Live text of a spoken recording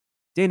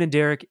Dane and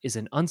Derek is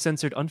an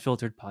uncensored,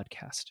 unfiltered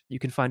podcast. You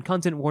can find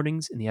content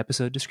warnings in the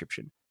episode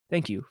description.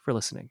 Thank you for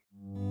listening.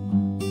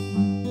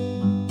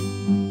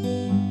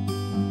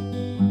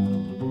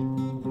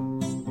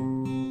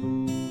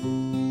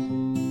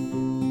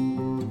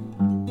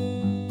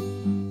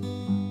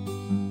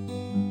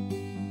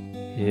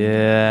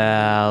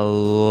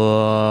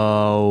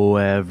 Hello,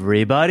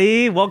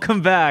 everybody.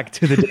 Welcome back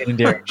to the Dane and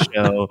Derek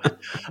Show.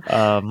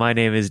 My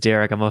name is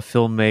Derek. I'm a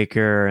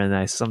filmmaker, and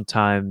I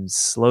sometimes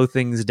slow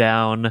things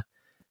down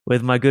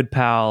with my good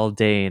pal,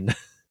 Dane.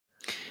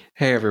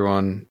 Hey,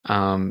 everyone.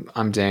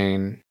 I'm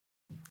Dane.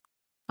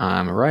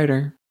 I'm a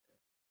writer.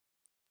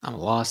 I'm a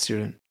law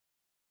student.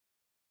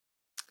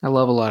 I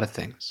love a lot of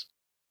things.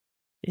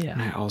 Yeah.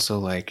 And I also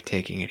like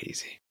taking it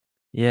easy.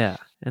 Yeah.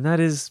 And that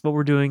is what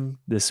we're doing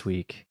this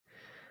week.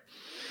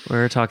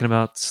 We're talking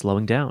about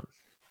slowing down.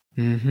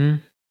 Mm-hmm.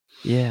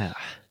 Yeah.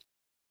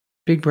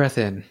 Big breath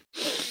in.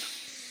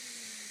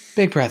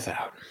 Big breath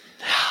out.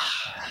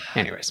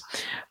 Anyways.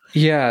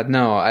 Yeah,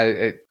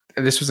 no,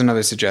 this was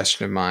another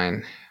suggestion of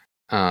mine.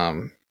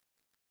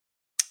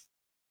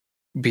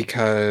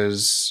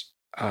 Because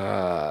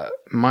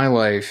my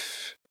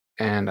life,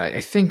 and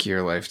I think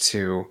your life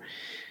too,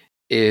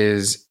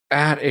 is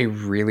at a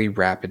really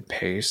rapid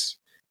pace.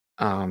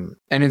 And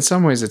in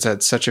some ways it's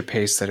at such a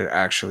pace that it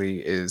actually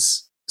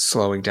is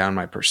slowing down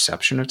my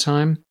perception of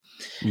time.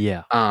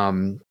 Yeah.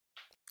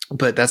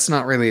 But that's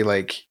not really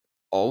like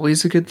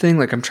always a good thing.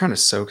 Like I'm trying to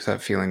soak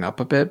that feeling up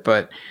a bit,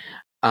 but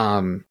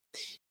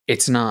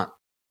it's not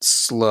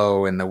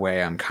slow in the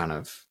way I'm kind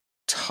of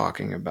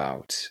talking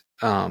about.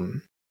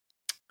 You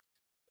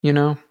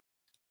know?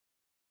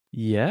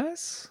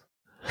 Yes.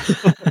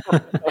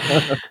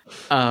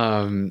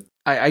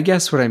 I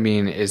guess what I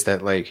mean is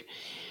that like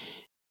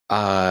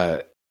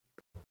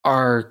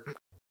our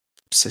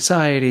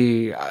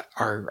society,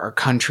 our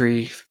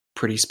country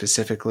pretty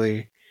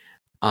specifically,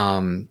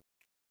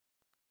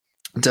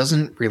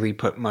 doesn't really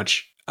put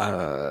much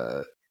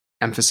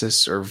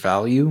emphasis or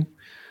value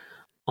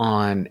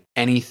on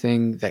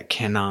anything that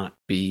cannot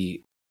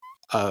be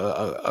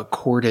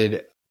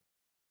accorded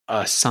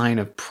a sign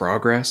of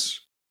progress,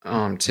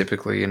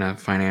 typically in a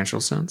financial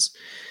sense.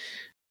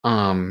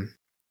 And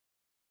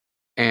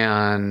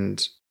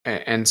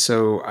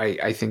so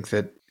I think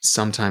that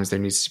sometimes there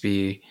needs to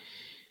be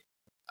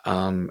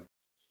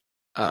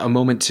a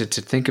moment to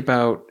think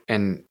about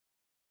and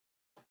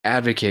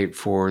advocate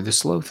for the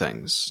slow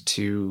things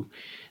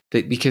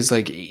because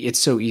like it's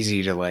so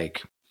easy to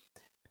like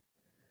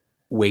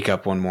wake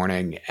up one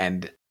morning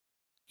and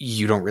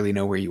you don't really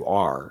know where you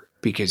are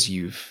because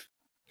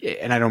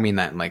and I don't mean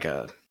that in like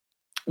a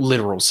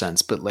literal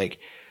sense, but like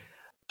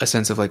a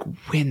sense of like,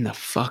 when the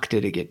fuck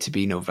did it get to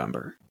be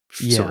November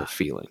sort of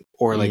feeling,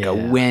 or like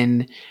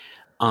when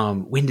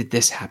did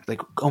this happen?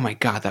 Like, oh my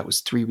God, that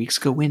was 3 weeks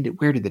ago.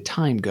 Where did the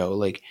time go?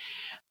 Like,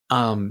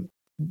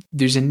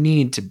 there's a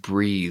need to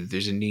breathe.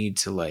 There's a need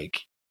to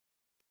like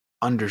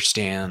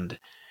understand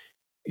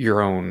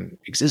your own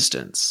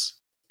existence,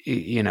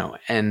 you know?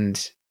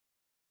 And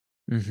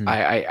Mm-hmm.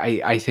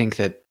 I think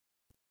that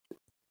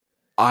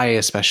I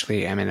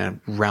especially am in a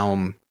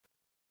realm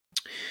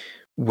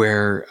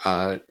where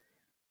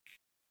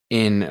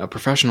in a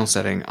professional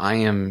setting, I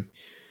am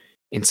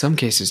in some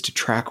cases to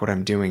track what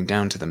I'm doing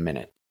down to the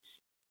minute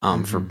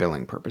for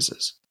billing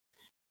purposes.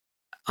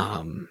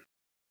 And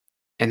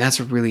that's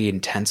a really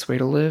intense way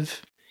to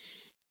live.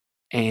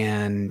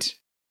 And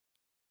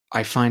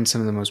I find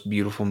some of the most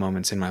beautiful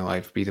moments in my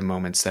life be the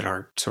moments that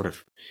are sort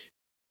of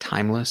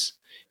timeless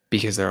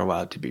because they're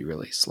allowed to be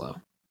really slow.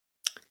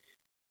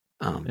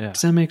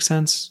 Does that make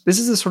sense? This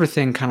is the sort of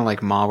thing kind of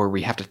like Ma where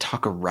we have to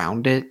talk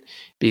around it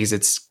because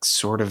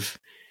it's one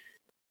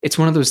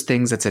of those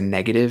things that's a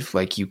negative.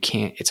 Like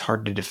it's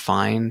hard to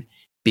define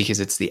because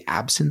it's the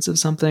absence of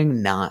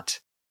something, not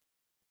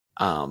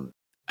an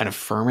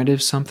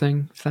affirmative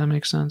something, if that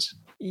makes sense.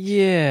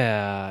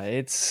 Yeah,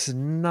 it's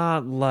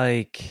not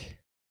like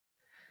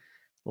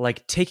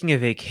taking a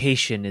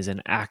vacation is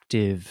an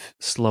active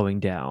slowing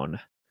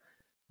down,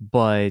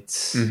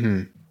 but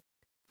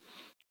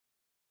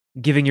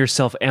giving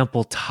yourself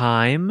ample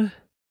time,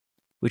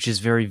 which is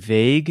very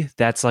vague,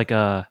 that's like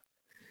a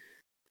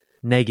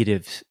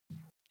negative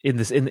in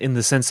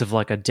the sense of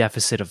like a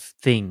deficit of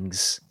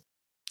things.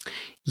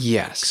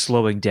 Yes,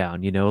 slowing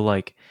down, you know,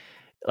 like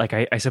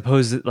I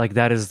suppose that, like,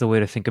 that is the way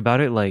to think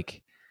about it.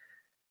 Like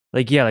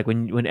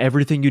when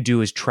everything you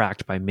do is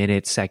tracked by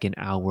minute, second,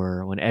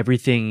 hour, when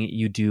everything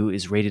you do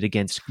is rated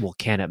against, well,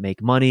 can it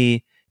make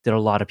money? Did a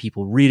lot of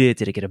people read it?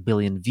 Did it get 1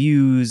 billion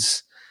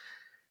views?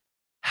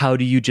 How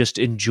do you just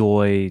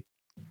enjoy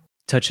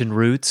touching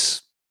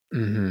roots,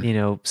 you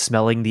know,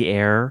 smelling the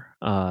air,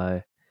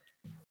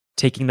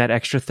 taking that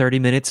extra 30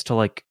 minutes to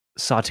like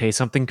saute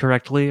something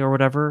correctly or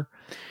whatever?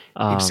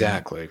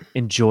 Exactly.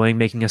 Enjoying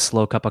making a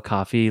slow cup of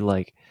coffee.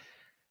 Like,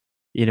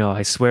 you know,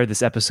 I swear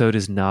this episode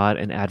is not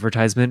an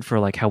advertisement for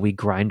like how we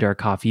grind our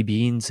coffee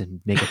beans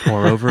and make a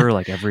pour over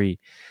like every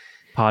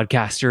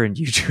podcaster and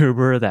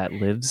YouTuber that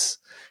lives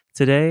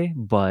today.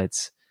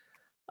 But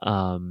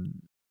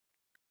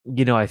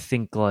I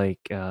think like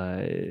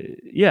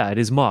yeah, it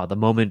is Ma. The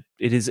moment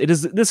it is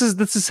this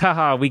is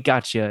haha, we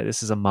got you.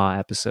 This is a Ma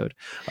episode.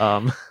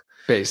 Um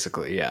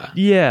Basically, yeah.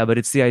 yeah, but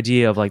it's the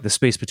idea of like the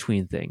space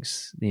between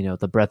things,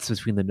 the breaths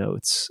between the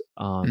notes.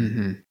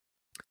 Hmm.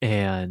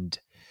 And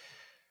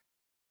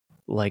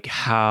like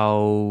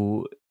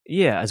how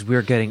yeah, as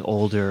we're getting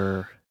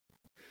older,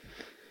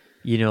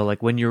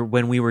 like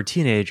when we were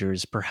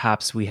teenagers,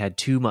 perhaps we had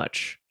too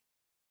much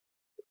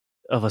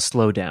of a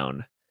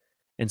slowdown.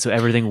 And so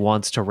everything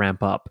wants to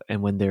ramp up.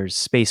 And when there's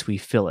space, we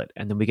fill it.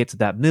 And then we get to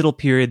that middle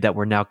period that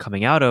we're now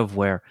coming out of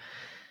where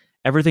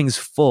everything's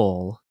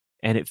full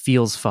and it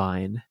feels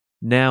fine.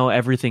 Now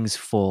everything's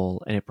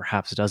full and it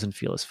perhaps doesn't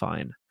feel as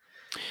fine.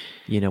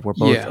 We're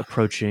both Yeah.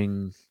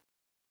 approaching,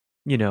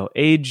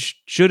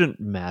 age shouldn't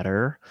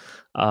matter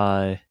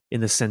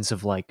in the sense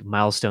of like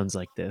milestones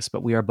like this,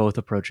 but we are both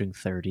approaching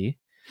 30.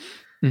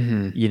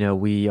 Hmm.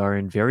 We are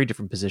in very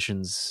different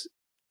positions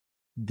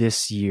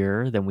this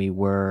year than we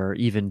were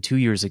even 2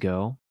 years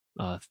ago.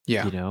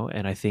 Yeah.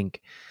 And I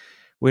think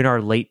we're in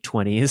our late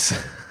 20s.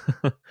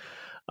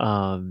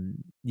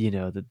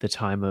 The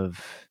time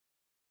of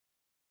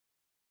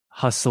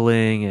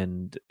hustling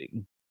and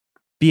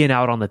being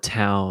out on the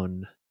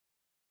town.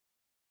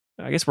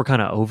 I guess we're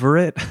kind of over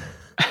it.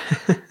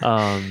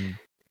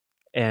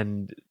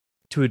 And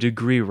to a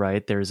degree,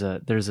 right? There's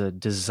a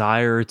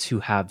desire to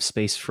have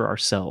space for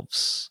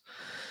ourselves.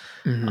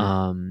 Hmm.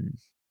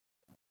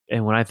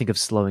 And when I think of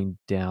slowing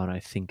down, I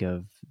think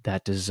of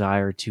that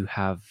desire to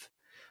have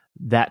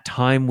that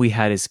time we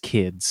had as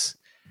kids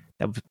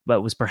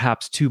that was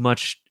perhaps too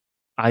much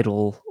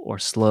idle or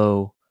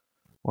slow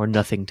or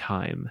nothing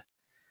time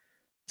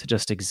to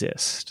just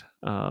exist.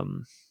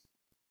 And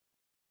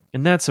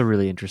that's a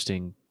really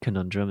interesting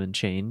conundrum and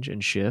change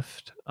and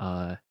shift.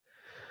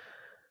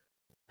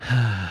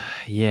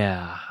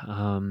 Yeah.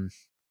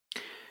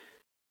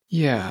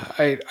 Yeah.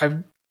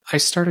 I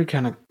started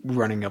kind of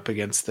running up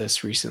against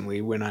this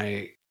recently when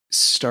I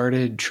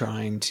started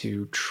trying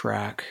to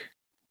track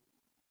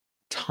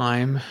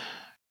time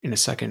in a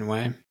second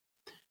way.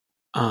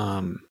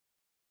 Um,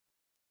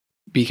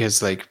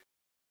 because like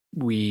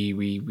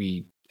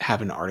we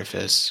have an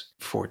artifice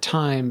for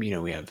time. We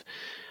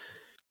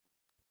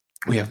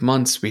have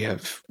months, we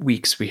have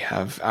weeks, we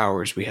have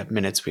hours, we have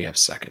minutes, we have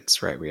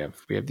seconds, right? We have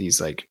these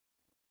like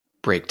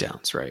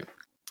breakdowns, right?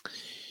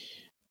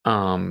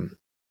 Um,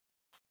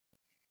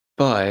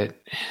 but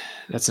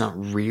that's not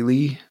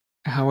really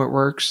how it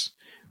works,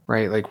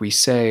 right? Like we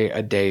say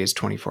a day is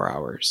 24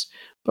 hours,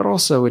 but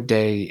also a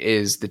day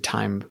is the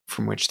time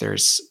from which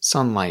there's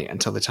sunlight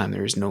until the time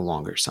there is no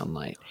longer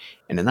sunlight.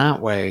 And in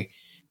that way,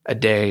 a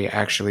day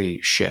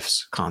actually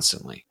shifts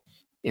constantly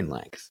in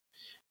length.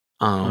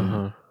 Um,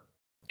 Uh-huh.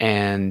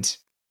 and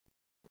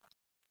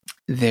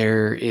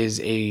there is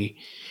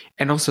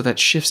and also that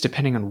shifts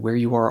depending on where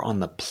you are on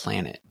the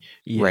planet,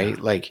 Yeah. right?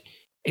 Like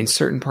in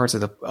certain parts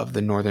of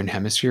the northern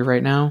hemisphere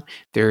right now,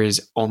 there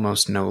is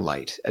almost no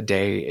light. A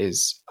day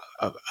is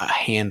a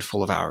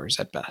handful of hours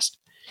at best.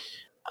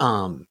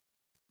 Um,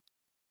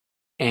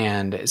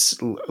 and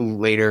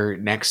later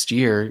next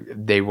year,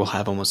 they will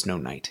have almost no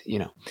night.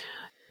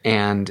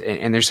 And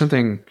there's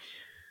something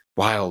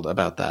wild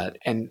about that.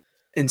 And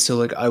so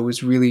like I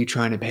was really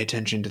trying to pay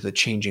attention to the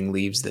changing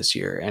leaves this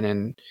year, and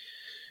in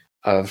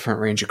Front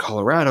Range of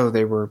Colorado,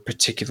 they were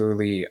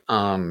particularly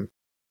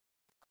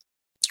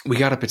we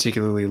got a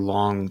particularly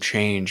long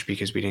change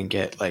because we didn't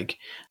get like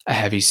a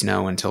heavy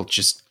snow until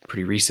just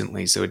pretty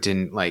recently, so it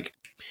didn't like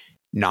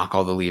knock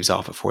all the leaves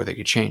off before they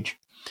could change.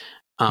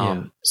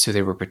 Yeah. So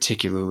they were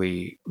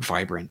particularly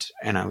vibrant,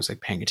 and I was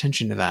like paying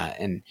attention to that,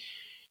 and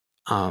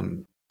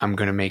I'm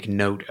going to make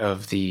note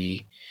of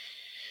the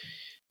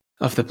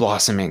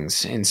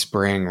blossomings in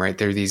spring, right?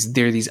 There are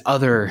these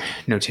other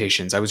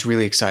notations. I was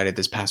really excited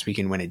this past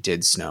weekend when it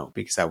did snow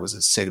because that was a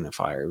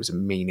signifier. It was a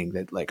meaning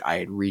that like I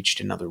had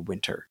reached another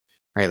winter,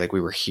 right? Like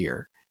we were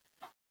here.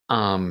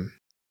 Um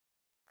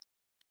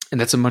and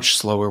that's a much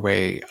slower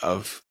way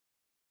of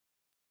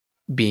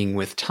being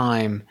with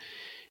time,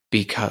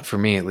 because for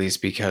me at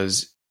least,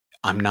 because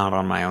I'm not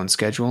on my own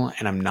schedule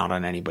and I'm not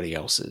on anybody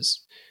else's.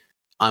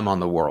 I'm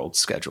on the world's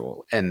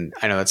schedule. And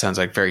I know that sounds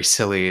like very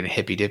silly and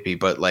hippy dippy,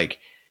 but like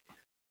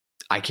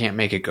I can't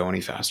make it go any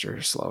faster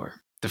or slower.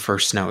 The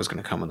first snow is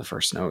going to come when the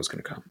first snow is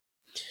going to come.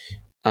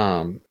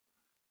 Um,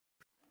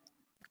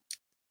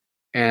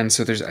 and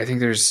so I think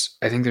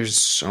there's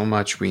so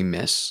much we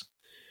miss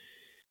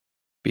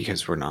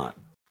because we're not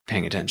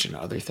paying attention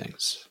to other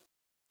things.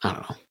 I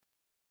don't know.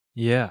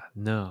 Yeah.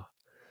 No.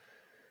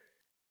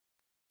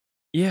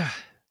 Yeah.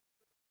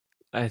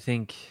 I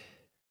think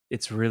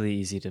it's really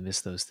easy to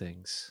miss those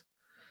things.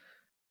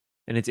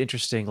 And it's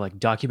interesting, like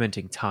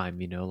documenting time,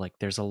 like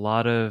there's a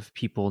lot of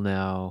people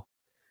now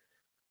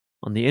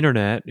on the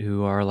internet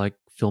who are like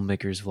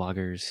filmmakers,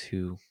 vloggers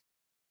who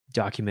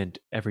document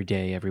every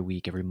day, every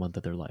week, every month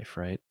of their life,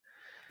 right?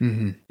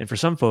 Mm-hmm. And for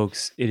some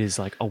folks, it is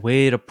like a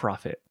way to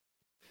profit.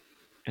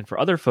 And for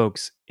other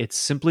folks, it's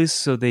simply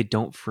so they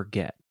don't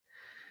forget.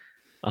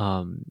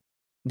 Um,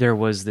 there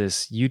was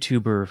this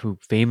YouTuber who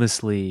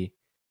famously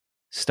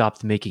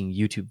stopped making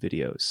YouTube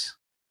videos.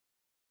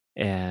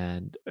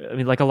 And I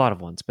mean, like a lot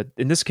of ones, but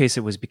in this case,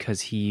 it was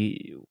because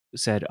he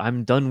said,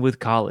 I'm done with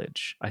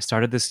college. I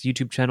started this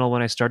YouTube channel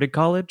when I started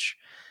college,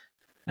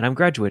 and I'm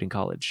graduating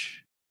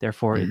college.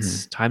 Therefore,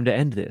 it's time to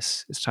end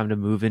this. It's time to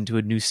move into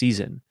a new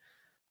season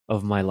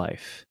of my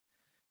life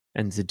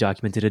and to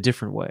document it a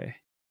different way.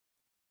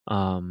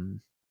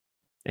 And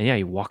yeah,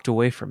 he walked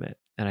away from it.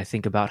 And I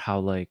think about how,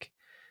 like,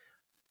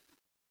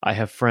 I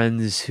have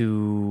friends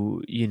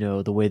who, you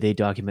know, the way they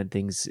document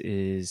things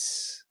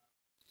is,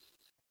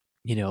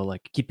 you know,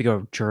 like keeping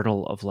a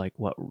journal of like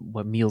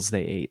what meals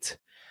they ate,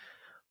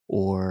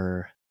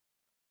 or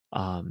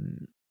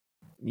um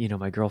you know,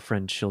 my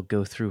girlfriend, she'll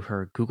go through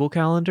her Google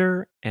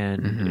Calendar,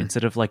 and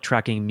instead of like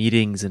tracking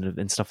meetings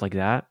and stuff like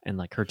that and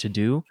like her to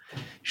do,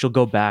 she'll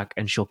go back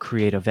and she'll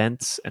create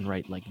events and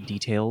write like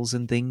details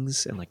and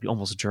things and like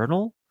almost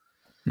journal.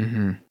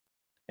 And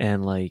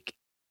like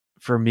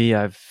for me,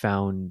 I've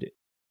found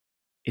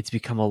it's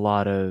become a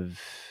lot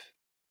of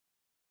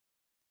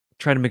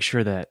trying to make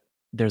sure that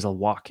there's a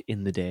walk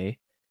in the day.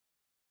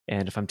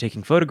 And if I'm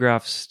taking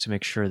photographs, to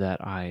make sure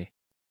that I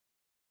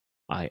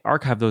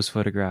archive those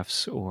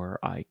photographs or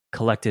I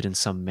collect it in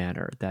some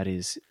manner that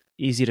is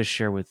easy to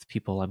share with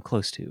people I'm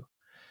close to.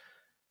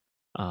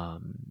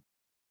 I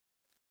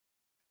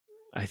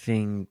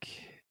think,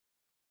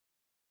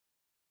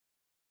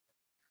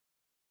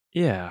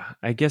 yeah,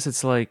 I guess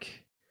it's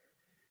like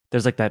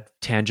there's like that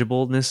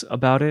tangibleness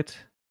about it.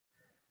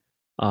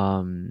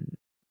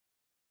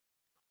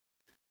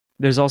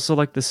 There's also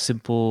like the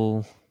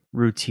simple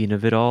routine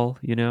of it all,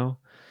 you know.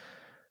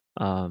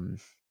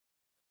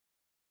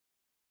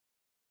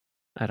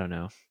 I don't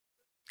know,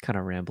 kind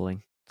of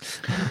rambling.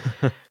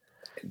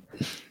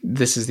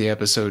 This is the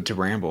episode to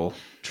ramble.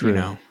 True, you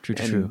know,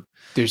 true.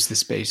 There's the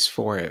space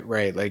for it,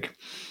 right? Like,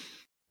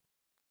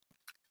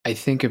 I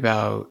think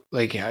about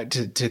like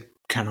to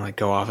kind of like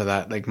go off of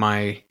that, like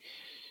my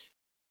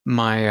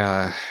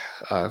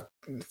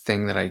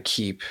thing that I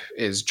keep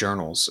is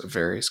journals of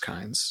various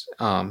kinds.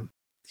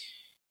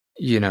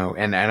 You know,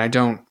 and I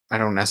don't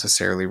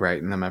necessarily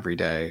write in them every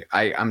day.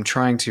 I'm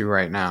trying to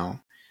right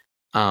now.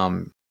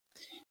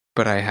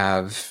 But I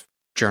have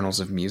journals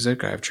of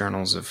music, I have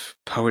journals of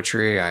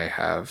poetry, I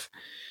have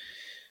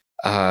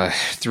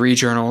 3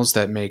 journals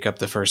that make up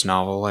the first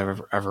novel I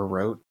ever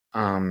wrote.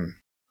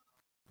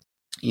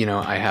 You know,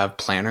 I have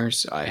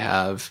planners, I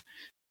have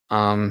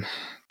the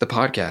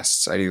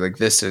podcasts I do. Like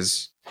this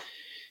is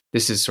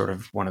sort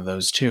of one of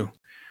those too.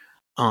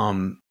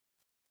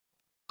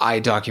 I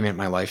document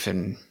my life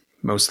in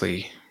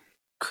mostly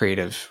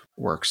creative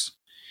works.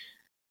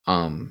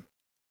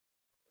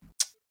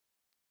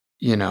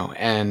 You know,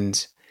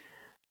 and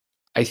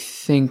I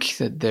think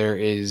that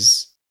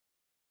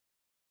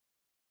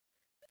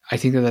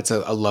that's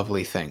a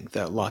lovely thing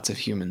that lots of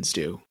humans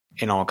do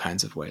in all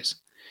kinds of ways.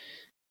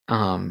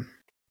 And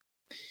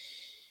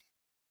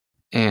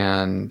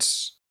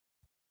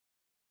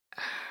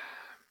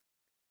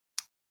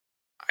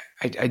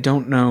I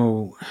don't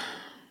know.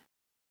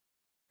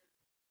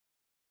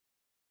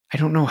 I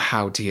don't know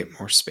how to get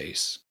more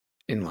space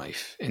in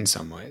life in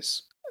some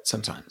ways,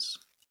 sometimes.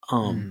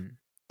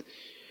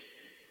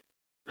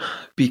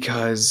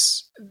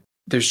 Because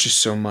there's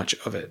just so much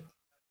of it.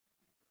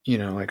 You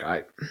know, like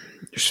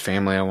there's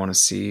family I want to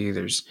see,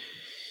 there's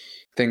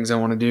things I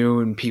want to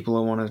do and people I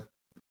want to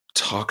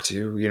talk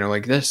to, you know,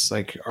 like this,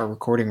 like our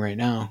recording right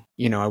now.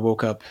 You know, I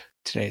woke up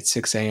today at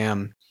 6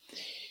 a.m.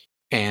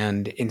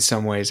 and in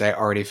some ways I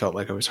already felt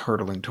like I was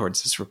hurtling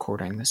towards this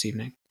recording this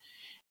evening.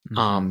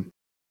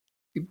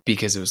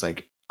 Because it was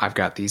like, I've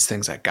got these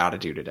things I got to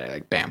do today,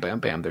 like bam, bam,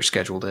 bam, they're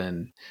scheduled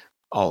in,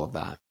 all of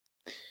that.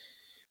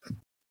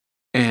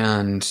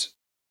 And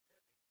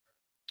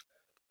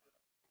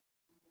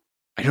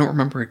I don't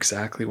remember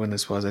exactly when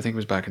this was. I think it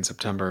was back in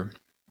September.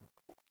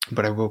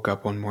 But I woke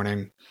up one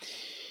morning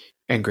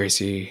and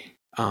Gracie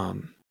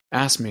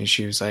asked me,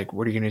 she was like,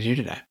 what are you going to do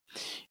today?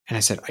 And I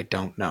said, I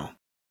don't know.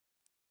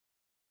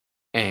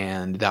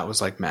 And that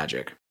was like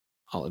magic,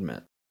 I'll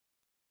admit.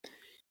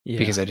 Yeah.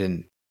 Because I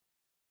didn't.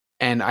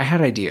 And I had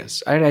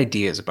ideas. I had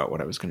ideas about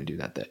what I was going to do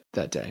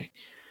that day.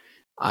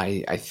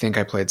 I think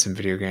I played some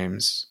video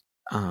games.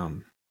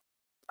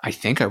 I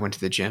think I went to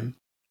the gym.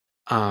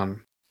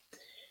 And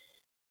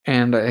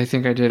I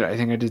think I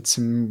did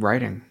some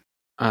writing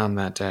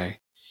that day.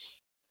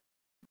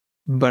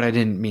 But I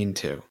didn't mean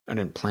to. I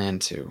didn't plan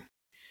to.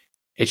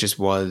 It just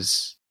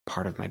was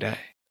part of my day.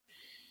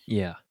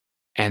 Yeah.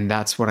 And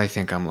that's what I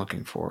think I'm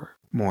looking for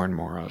more and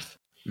more of.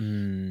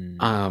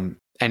 And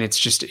it's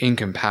just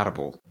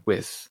incompatible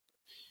with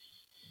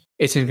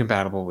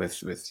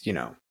you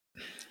know,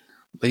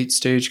 late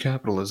stage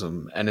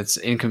capitalism, and it's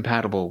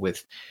incompatible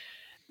with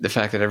the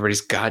fact that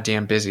everybody's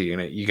goddamn busy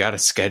and you got to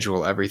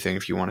schedule everything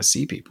if you want to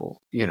see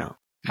people, you know,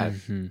 at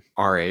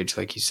our age,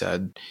 like you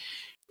said,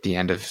 the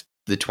end of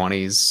the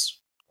 20s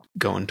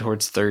going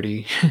towards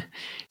 30.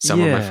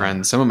 Some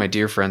of my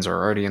dear friends are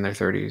already in their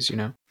 30s, you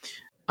know?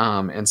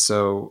 And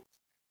so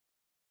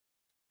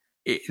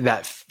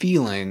that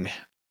feeling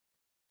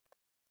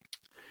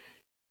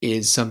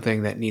is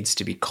something that needs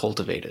to be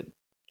cultivated.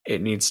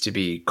 It needs to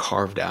be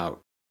carved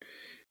out.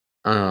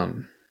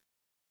 Um,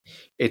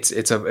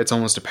 it's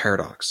almost a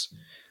paradox.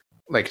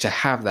 Like, to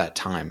have that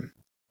time,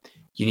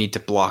 you need to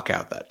block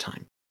out that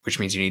time, which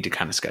means you need to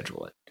kind of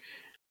schedule it.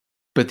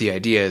 But the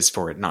idea is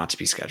for it not to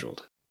be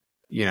scheduled,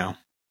 you know?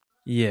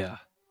 Yeah.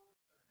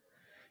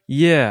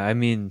 Yeah, I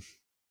mean,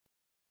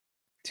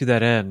 to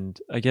that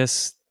end, I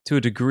guess to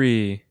a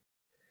degree,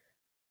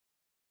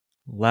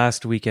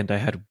 last weekend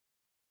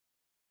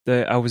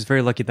I was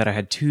very lucky that I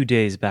had 2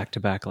 days back to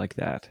back like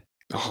that,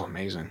 Oh,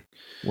 amazing.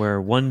 where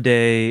one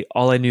day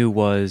all I knew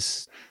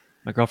was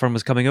my girlfriend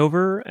was coming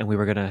over and we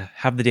were going to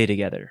have the day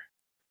together.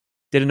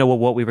 Didn't know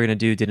what we were going to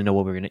do, didn't know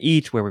what we were going to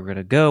eat, where we were going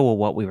to go, or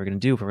what we were going to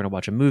do, if we were going to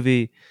watch a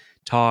movie,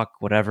 talk,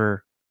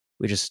 whatever.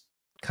 We just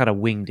kind of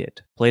winged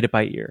it, played it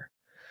by ear.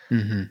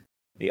 Mm-hmm.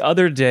 The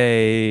other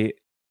day,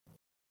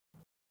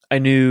 I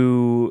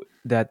knew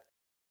that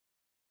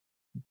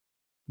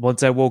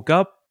once I woke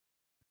up,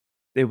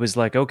 it was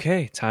like,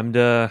 okay, time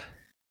to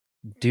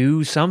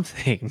do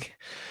something.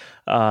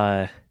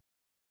 And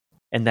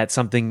that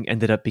something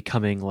ended up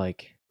becoming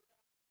like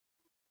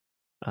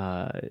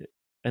an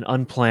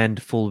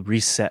unplanned full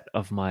reset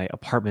of my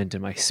apartment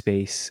and my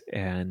space.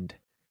 And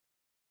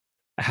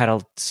I had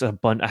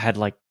I had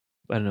like,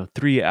 I don't know,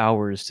 3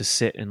 hours to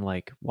sit and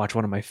like watch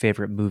one of my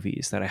favorite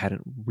movies that I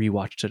hadn't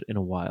rewatched it in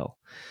a while.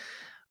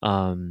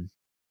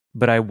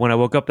 But when I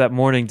woke up that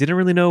morning, didn't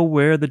really know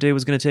where the day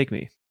was going to take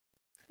me.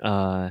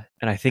 And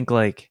I think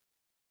like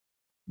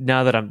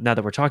now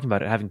that we're talking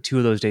about it, having 2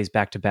 of those days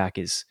back to back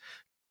is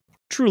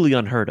truly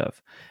unheard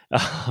of.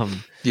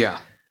 Yeah.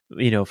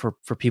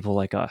 For people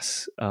like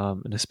us,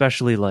 and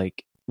especially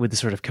like with the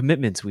sort of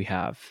commitments we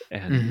have,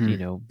 and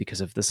Mm-hmm.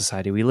 because of the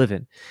society we live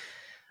in.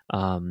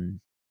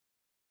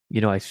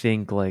 I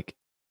think like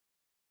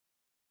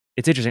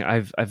it's interesting.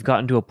 I've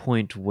gotten to a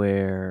point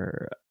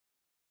where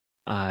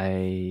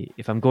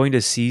if I'm going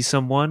to see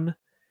someone,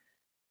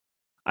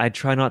 I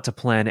try not to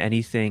plan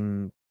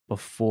anything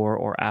before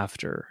or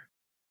after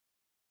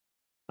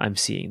I'm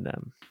seeing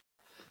them.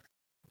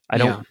 I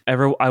don't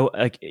ever. I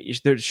like.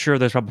 There's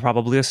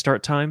probably a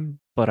start time,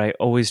 but I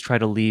always try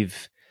to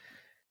leave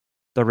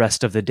the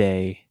rest of the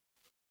day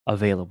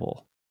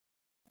available,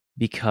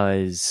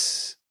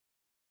 because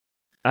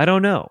I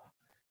don't know.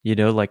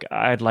 Like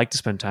I'd like to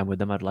spend time with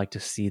them. I'd like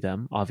to see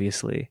them,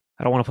 obviously.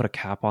 I don't want to put a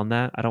cap on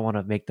that. I don't want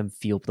to make them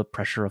feel the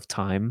pressure of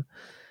time.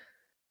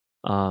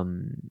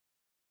 And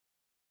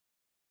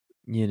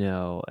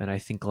I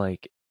think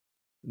like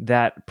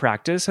that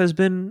practice has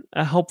been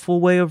a helpful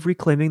way of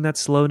reclaiming that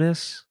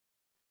slowness.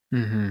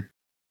 Mm-hmm.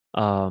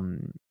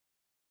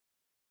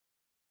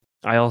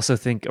 I also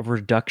think a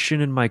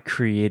reduction in my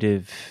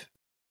creative,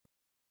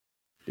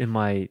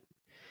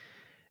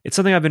 it's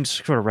something I've been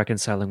sort of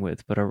reconciling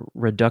with, but a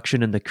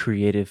reduction in the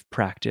creative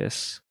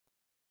practice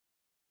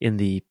in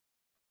the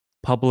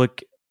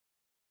public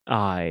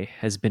eye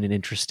has been an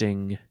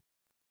interesting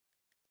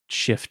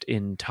shift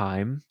in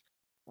time.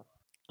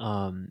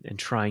 And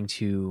trying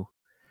to,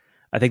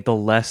 I think the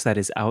less that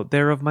is out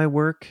there of my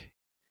work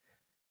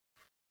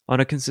on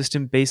a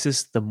consistent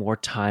basis, the more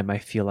time I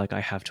feel like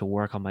I have to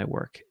work on my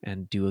work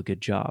and do a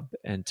good job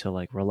and to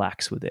like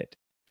relax with it,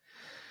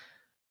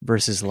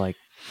 versus like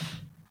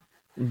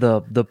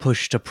the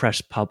push to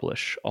press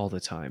publish all the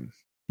time.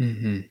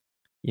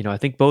 Mm-hmm. I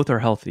think both are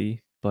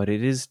healthy, but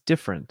it is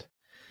different.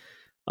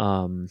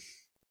 I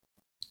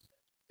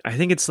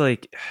think it's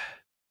like,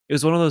 it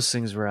was one of those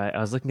things where I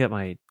was looking at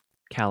my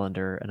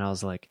calendar and I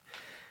was like,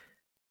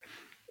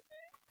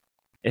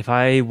 if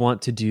I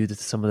want to do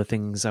some of the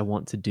things I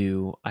want to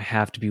do, I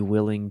have to be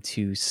willing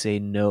to say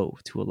no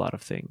to a lot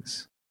of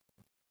things.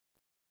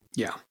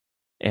 Yeah.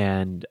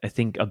 And I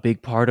think a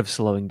big part of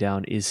slowing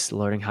down is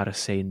learning how to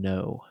say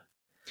no.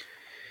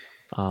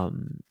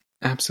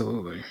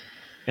 Absolutely.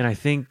 And I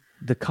think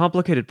the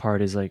complicated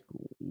part is like,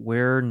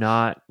 we're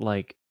not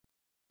like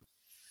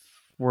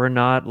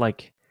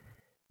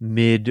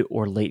mid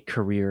or late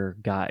career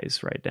guys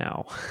right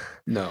now.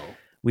 No.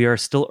 We are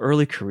still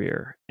early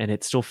career, and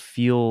it still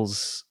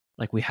feels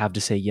like we have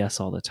to say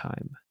yes all the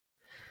time.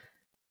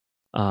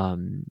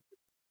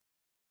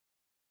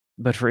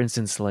 But for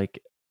instance, like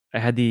I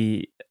had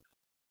there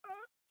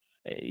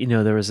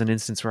was an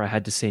instance where I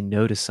had to say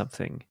no to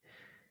something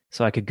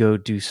so I could go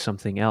do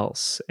something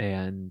else.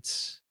 And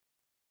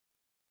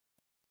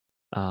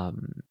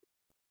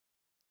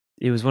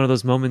it was one of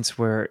those moments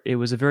where it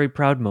was a very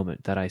proud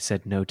moment that I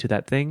said no to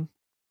that thing.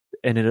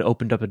 And it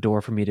opened up a door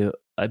for me to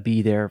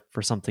be there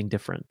for something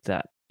different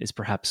that is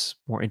perhaps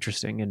more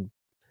interesting and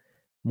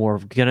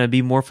gonna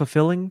be more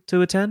fulfilling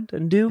to attend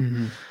and do.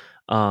 Mm-hmm.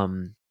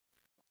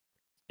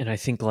 And I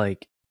think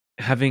like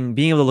being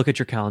able to look at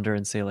your calendar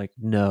and say like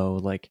no,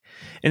 like,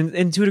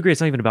 and to a degree, it's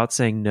not even about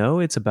saying no.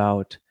 It's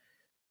about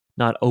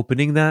not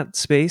opening that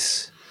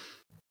space,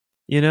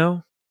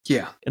 Yeah.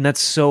 And that's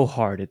so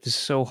hard. It is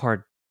so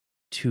hard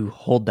to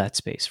hold that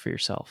space for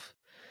yourself.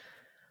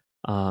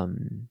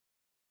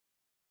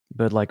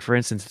 But like, for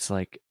instance, it's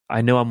like,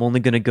 I know I'm only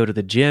going to go to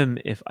the gym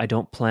if I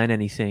don't plan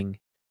anything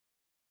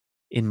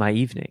in my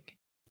evening.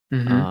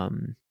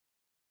 Mm-hmm.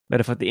 But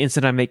if at the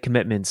instant I make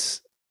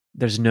commitments,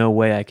 there's no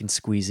way I can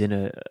squeeze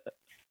in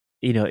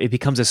it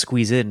becomes a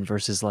squeeze in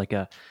versus like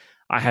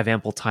I have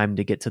ample time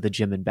to get to the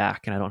gym and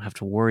back, and I don't have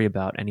to worry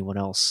about anyone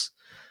else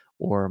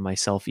or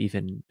myself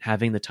even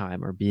having the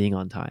time or being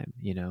on time,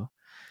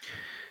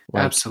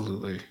 like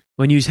Absolutely.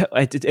 when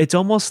it's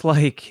almost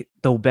like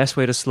the best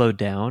way to slow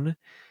down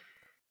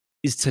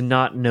is to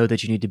not know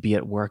that you need to be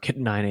at work at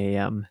 9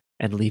 a.m.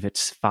 and leave at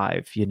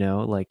 5,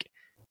 like,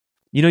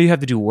 you have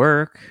to do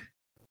work,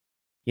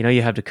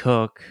 you have to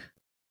cook,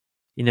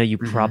 you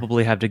Mm-hmm.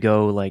 probably have to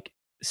go like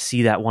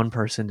see that one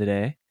person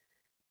today,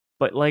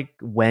 but like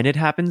when it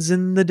happens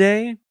in the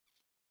day,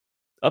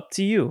 up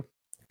to you.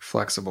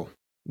 Flexible.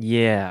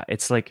 Yeah,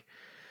 it's like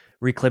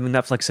reclaiming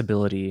that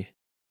flexibility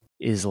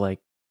is like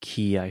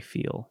key, I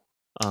feel.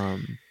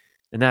 And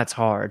that's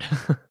hard.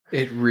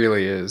 It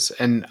really is.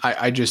 And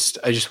I just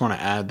want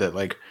to add that,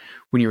 like,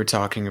 when you were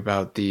talking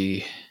about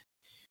you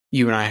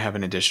and I have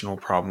an additional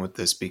problem with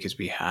this because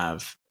we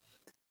have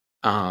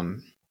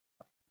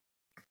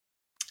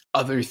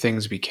other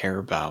things we care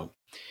about.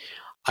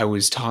 I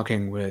was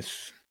talking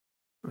with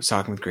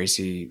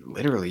Gracie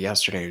literally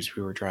yesterday as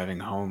we were driving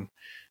home.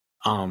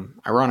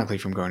 Ironically,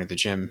 from going to the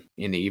gym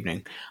in the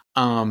evening.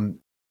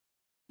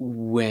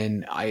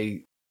 When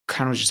I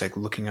kind of was just like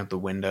looking out the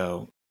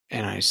window,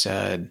 and I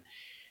said,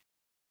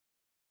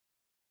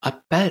 I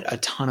bet a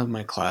ton of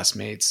my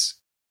classmates,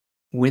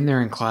 when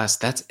they're in class,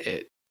 that's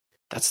it.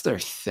 That's their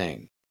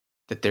thing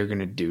that they're going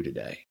to do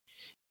today.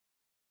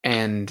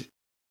 And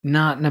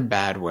not in a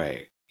bad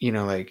way,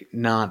 like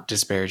not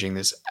disparaging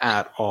this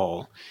at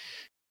all.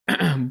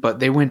 But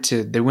they went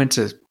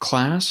to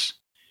class,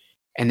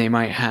 and they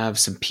might have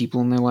some people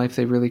in their life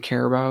they really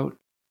care about.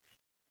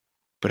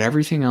 But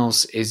everything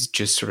else is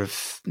just sort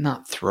of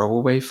not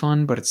throwaway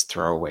fun, but it's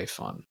throwaway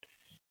fun,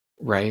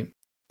 right?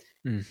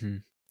 Mm-hmm.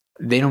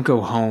 They don't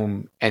go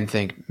home and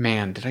think,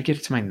 man, did I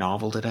get to my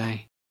novel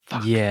today?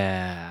 Fuck.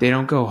 Yeah. They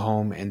don't go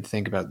home and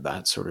think about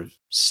that sort of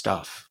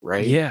stuff,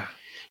 right? Yeah.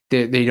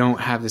 They don't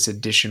have this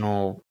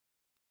additional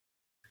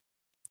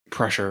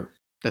pressure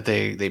that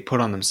they put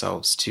on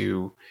themselves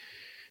to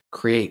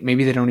create.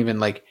 Maybe they don't even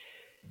like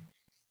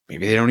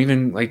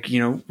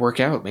work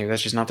out. Maybe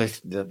that's just not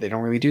they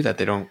don't really do that.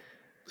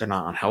 They're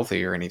not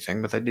unhealthy or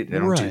anything, but they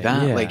don't do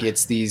that. Yeah. Like,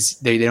 it's these,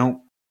 they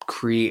don't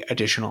create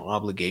additional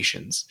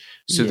obligations.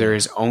 So Yeah. there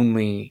is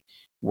only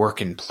work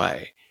and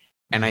play.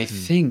 And I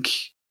think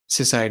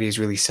society is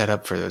really set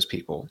up for those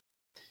people.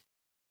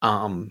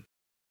 And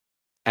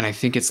I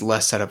think it's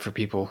less set up for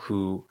people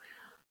who,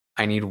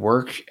 I need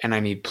work and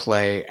I need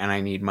play and I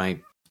need my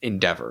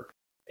endeavor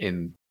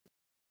in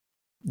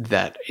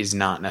that is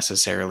not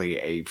necessarily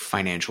a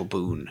financial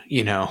boon,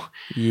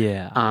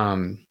 Yeah.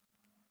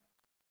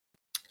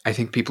 I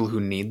think people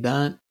who need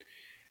that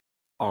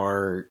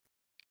are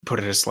put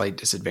at a slight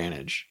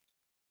disadvantage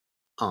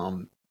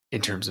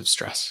in terms of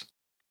stress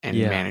and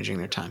managing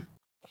their time.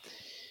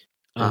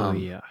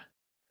 Yeah.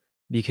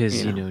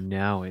 Because,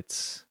 now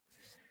it's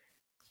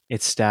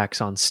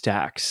stacks on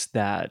stacks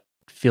that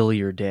fill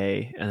your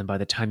day. And then by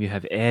the time you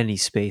have any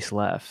space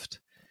left,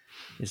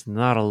 it's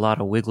not a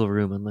lot of wiggle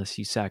room unless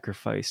you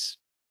sacrifice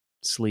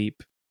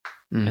sleep.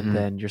 Mm-hmm. And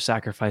then you're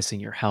sacrificing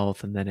your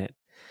health. And then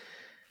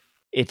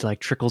it like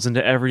trickles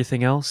into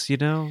everything else,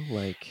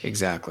 like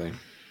Exactly.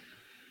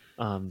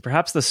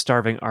 Perhaps the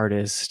starving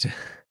artist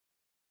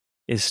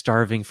is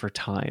starving for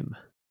time.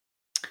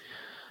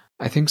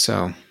 I think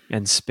so.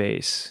 And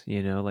space,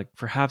 like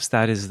perhaps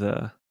that is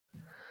the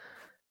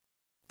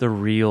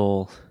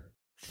real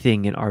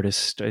thing an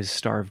artist is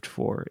starved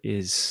for,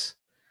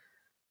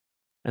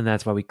 and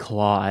that's why we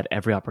claw at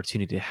every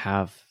opportunity to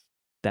have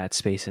that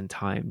space and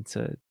time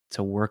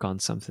to work on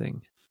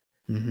something.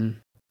 Mm-hmm.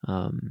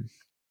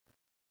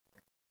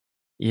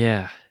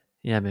 Yeah,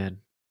 man.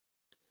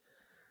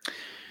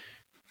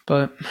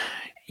 But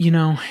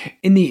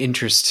in the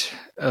interest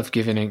of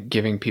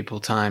giving people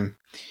time,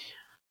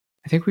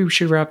 I think we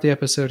should wrap the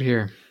episode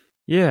here.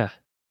 Yeah,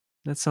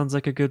 that sounds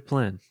like a good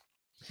plan.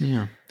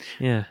 Yeah.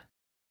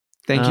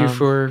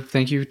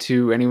 Thank you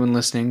to anyone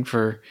listening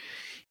for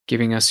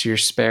giving us your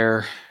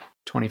spare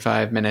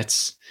 25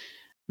 minutes.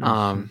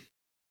 Mm-hmm.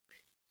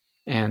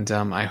 And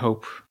I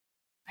hope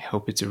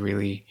it's a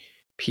really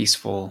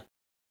peaceful,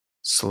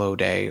 slow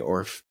day,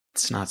 or if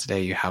it's not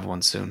today, you have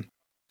one soon.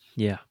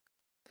 Yeah.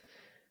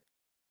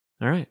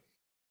 All right.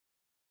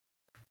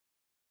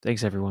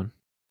 Thanks, everyone.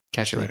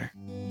 Catch you later.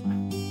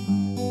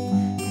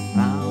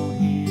 Out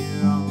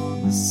here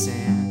on the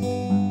sand,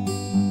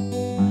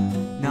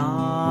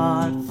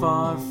 not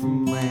far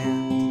from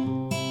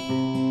land.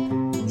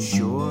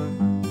 Sure,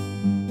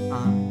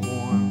 I'm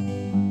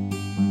warm,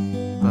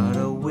 but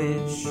I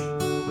wish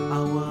I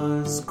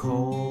was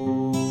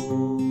cold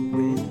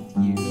with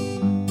you.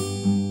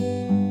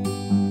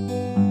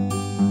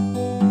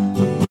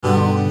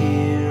 Out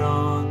here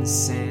on the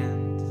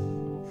sand,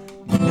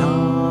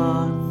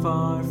 not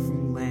far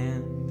from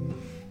land.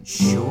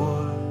 Sure.